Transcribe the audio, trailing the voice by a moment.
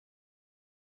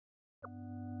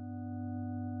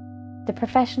the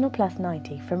Professional Plus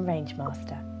 90 from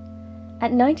Rangemaster.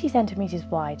 At 90 cm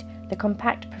wide, the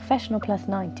compact Professional Plus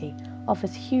 90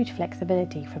 offers huge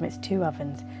flexibility from its 2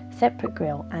 ovens, separate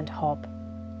grill and hob.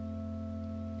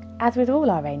 As with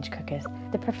all our range cookers,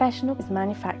 the Professional is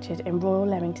manufactured in Royal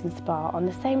Leamington Spa on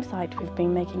the same site we've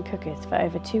been making cookers for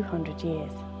over 200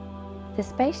 years. The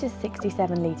spacious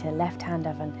 67-litre left-hand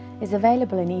oven is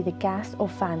available in either gas or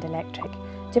fanned electric,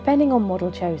 depending on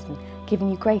model chosen, giving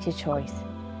you greater choice.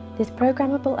 This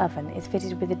programmable oven is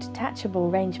fitted with a detachable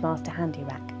Rangemaster handy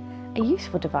rack, a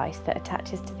useful device that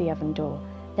attaches to the oven door,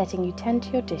 letting you tend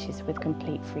to your dishes with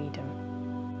complete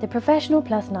freedom. The Professional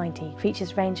Plus 90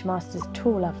 features Rangemaster's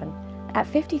tall oven. At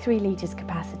 53 litres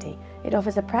capacity, it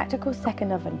offers a practical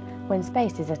second oven when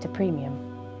space is at a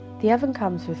premium. The oven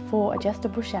comes with 4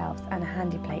 adjustable shelves and a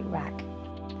handy plate rack.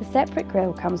 The separate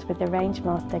grill comes with the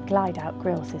Rangemaster glide-out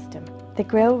grill system. The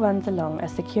grill runs along a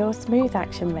secure smooth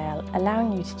action rail,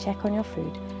 allowing you to check on your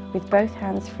food with both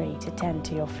hands free to tend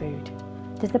to your food.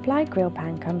 The supplied grill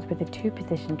pan comes with a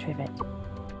 2-position trivet.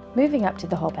 Moving up to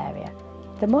the hob area,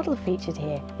 the model featured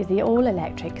here is the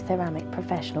all-electric ceramic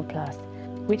Professional Plus,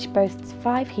 which boasts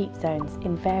 5 heat zones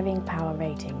in varying power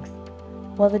ratings,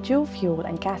 while the dual fuel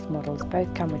and gas models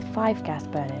both come with 5 gas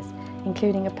burners,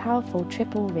 including a powerful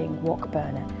triple-ring wok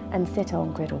burner and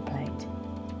sit-on griddle plate.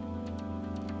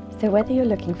 So whether you're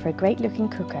looking for a great-looking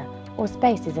cooker or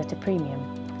space is at a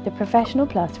premium, the Professional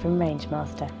Plus from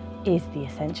Rangemaster is the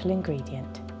essential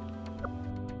ingredient.